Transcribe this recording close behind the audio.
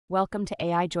Welcome to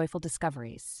AI Joyful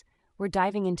Discoveries. We're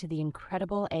diving into the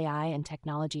incredible AI and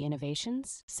technology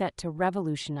innovations set to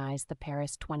revolutionize the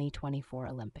Paris 2024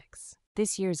 Olympics.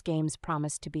 This year's Games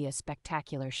promise to be a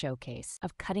spectacular showcase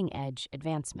of cutting-edge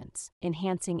advancements,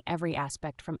 enhancing every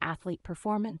aspect from athlete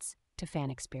performance to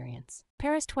fan experience.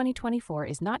 Paris 2024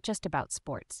 is not just about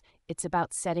sports, it's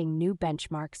about setting new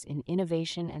benchmarks in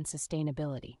innovation and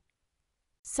sustainability.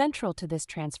 Central to this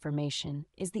transformation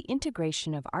is the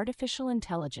integration of artificial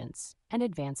intelligence and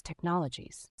advanced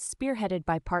technologies. Spearheaded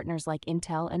by partners like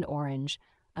Intel and Orange,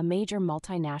 a major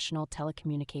multinational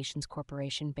telecommunications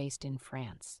corporation based in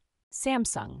France.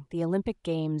 Samsung, the Olympic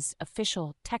Games'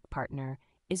 official tech partner,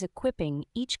 is equipping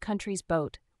each country's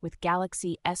boat with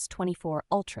Galaxy S24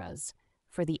 Ultras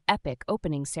for the epic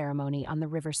opening ceremony on the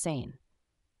River Seine.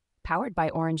 Powered by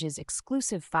Orange's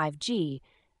exclusive 5G,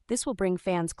 this will bring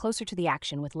fans closer to the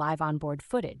action with live onboard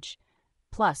footage.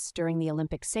 Plus, during the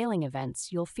Olympic sailing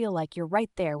events, you'll feel like you're right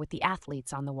there with the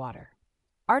athletes on the water.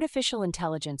 Artificial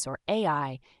intelligence, or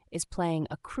AI, is playing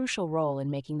a crucial role in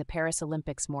making the Paris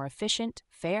Olympics more efficient,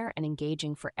 fair, and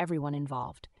engaging for everyone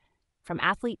involved. From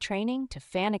athlete training to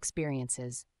fan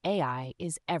experiences, AI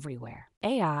is everywhere.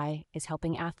 AI is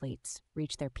helping athletes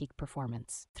reach their peak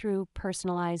performance through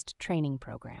personalized training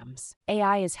programs.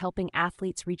 AI is helping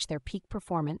athletes reach their peak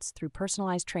performance through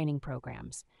personalized training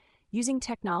programs. Using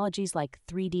technologies like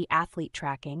 3D athlete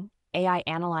tracking, AI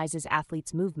analyzes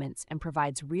athletes' movements and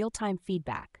provides real-time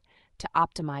feedback to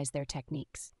optimize their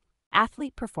techniques.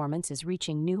 Athlete performance is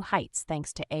reaching new heights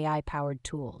thanks to AI-powered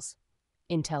tools.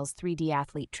 Intel's 3D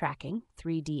athlete tracking,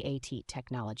 3DAT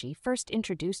technology, first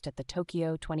introduced at the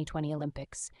Tokyo 2020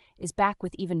 Olympics, is back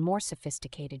with even more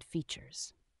sophisticated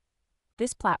features.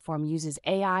 This platform uses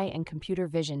AI and computer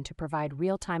vision to provide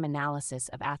real-time analysis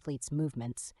of athletes'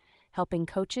 movements, helping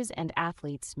coaches and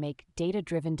athletes make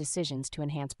data-driven decisions to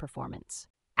enhance performance.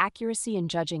 Accuracy in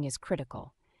judging is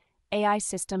critical. AI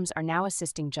systems are now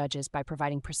assisting judges by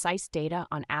providing precise data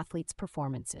on athletes'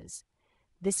 performances.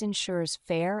 This ensures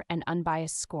fair and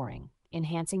unbiased scoring,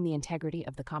 enhancing the integrity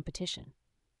of the competition.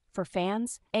 For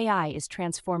fans, AI is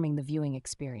transforming the viewing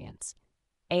experience.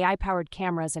 AI-powered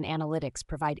cameras and analytics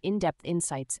provide in-depth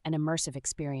insights and immersive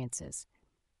experiences.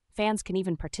 Fans can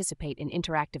even participate in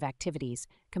interactive activities,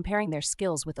 comparing their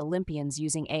skills with Olympians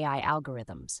using AI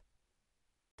algorithms.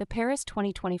 The Paris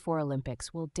 2024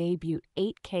 Olympics will debut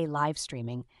 8K live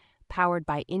streaming powered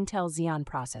by Intel Xeon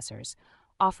processors,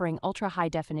 offering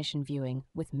ultra-high-definition viewing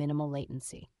with minimal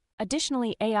latency.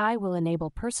 Additionally, AI will enable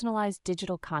personalized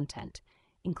digital content,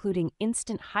 including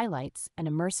instant highlights and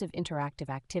immersive interactive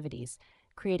activities,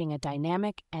 creating a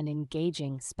dynamic and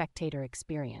engaging spectator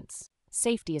experience.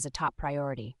 Safety is a top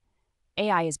priority.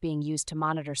 AI is being used to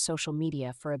monitor social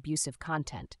media for abusive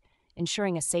content,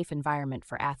 ensuring a safe environment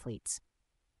for athletes.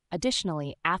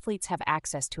 Additionally, athletes have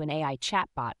access to an AI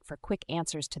chatbot for quick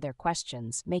answers to their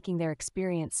questions, making their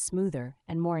experience smoother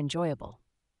and more enjoyable.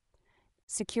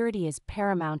 Security is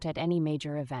paramount at any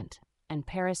major event, and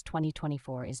Paris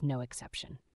 2024 is no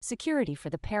exception. Security for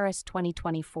the Paris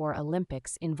 2024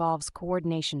 Olympics involves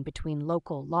coordination between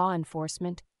local law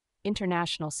enforcement,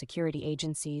 international security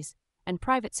agencies, and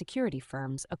private security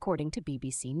firms, according to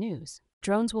BBC News.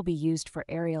 Drones will be used for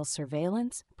aerial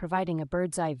surveillance, providing a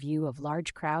bird's-eye view of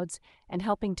large crowds and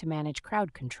helping to manage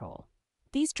crowd control.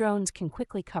 These drones can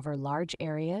quickly cover large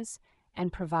areas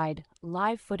and provide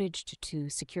live footage to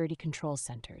security control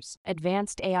centers.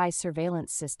 Advanced AI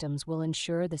surveillance systems will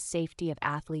ensure the safety of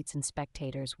athletes and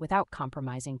spectators without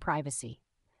compromising privacy.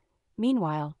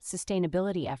 Meanwhile,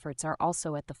 sustainability efforts are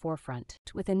also at the forefront,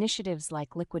 with initiatives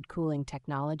like liquid cooling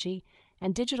technology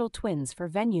and digital twins for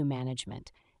venue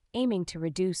management, aiming to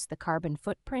reduce the carbon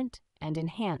footprint and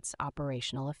enhance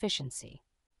operational efficiency.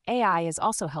 AI is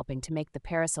also helping to make the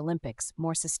Paris Olympics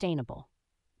more sustainable.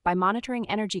 By monitoring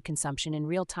energy consumption in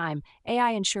real time,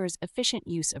 AI ensures efficient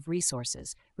use of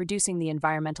resources, reducing the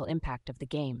environmental impact of the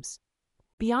Games.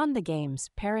 Beyond the Games,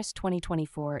 Paris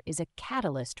 2024 is a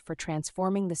catalyst for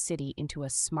transforming the city into a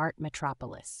smart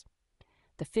metropolis.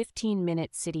 The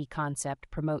 15-minute city concept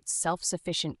promotes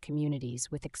self-sufficient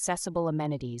communities with accessible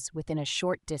amenities within a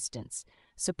short distance,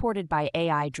 supported by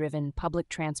AI-driven public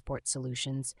transport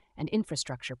solutions and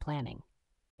infrastructure planning.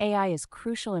 AI is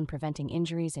crucial in preventing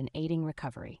injuries and aiding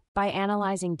recovery. By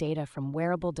analyzing data from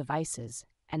wearable devices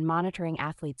and monitoring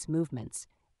athletes' movements,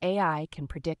 AI can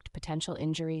predict potential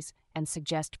injuries and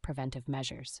suggest preventive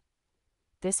measures.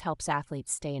 This helps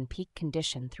athletes stay in peak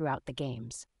condition throughout the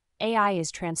Games. AI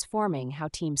is transforming how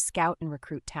teams scout and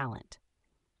recruit talent.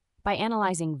 By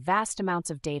analyzing vast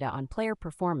amounts of data on player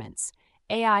performance,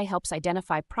 AI helps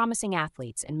identify promising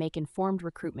athletes and make informed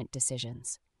recruitment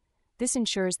decisions. This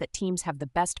ensures that teams have the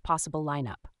best possible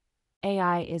lineup.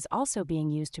 AI is also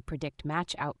being used to predict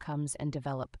match outcomes and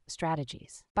develop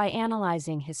strategies. By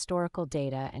analyzing historical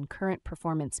data and current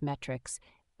performance metrics,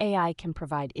 AI can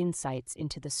provide insights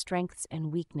into the strengths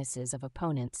and weaknesses of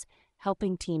opponents,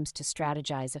 helping teams to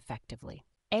strategize effectively.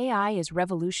 AI is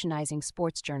revolutionizing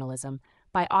sports journalism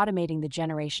by automating the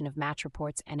generation of match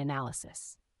reports and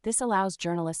analysis. This allows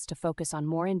journalists to focus on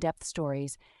more in-depth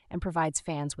stories and provides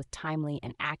fans with timely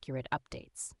and accurate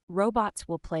updates. Robots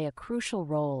will play a crucial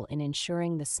role in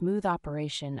ensuring the smooth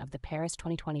operation of the Paris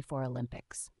 2024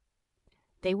 Olympics.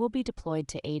 They will be deployed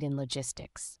to aid in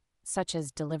logistics, such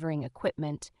as delivering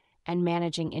equipment and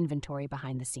managing inventory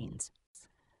behind the scenes.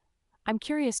 I'm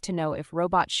curious to know if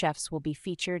robot chefs will be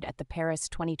featured at the Paris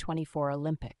 2024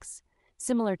 Olympics,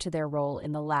 similar to their role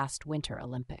in the last Winter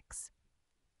Olympics.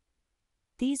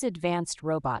 These advanced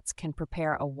robots can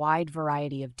prepare a wide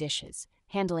variety of dishes,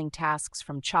 handling tasks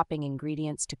from chopping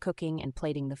ingredients to cooking and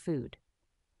plating the food.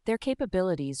 Their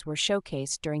capabilities were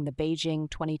showcased during the Beijing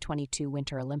 2022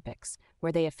 Winter Olympics,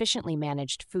 where they efficiently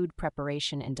managed food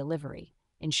preparation and delivery,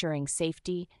 ensuring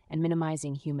safety and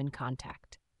minimizing human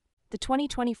contact. The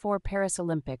 2024 Paris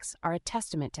Olympics are a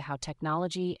testament to how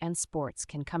technology and sports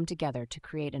can come together to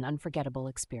create an unforgettable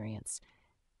experience.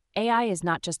 AI is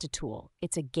not just a tool,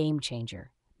 it's a game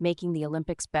changer, making the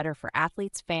Olympics better for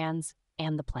athletes, fans,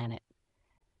 and the planet.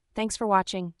 Thanks for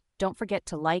watching. Don't forget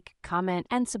to like, comment,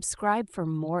 and subscribe for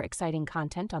more exciting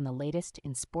content on the latest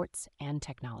in sports and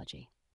technology.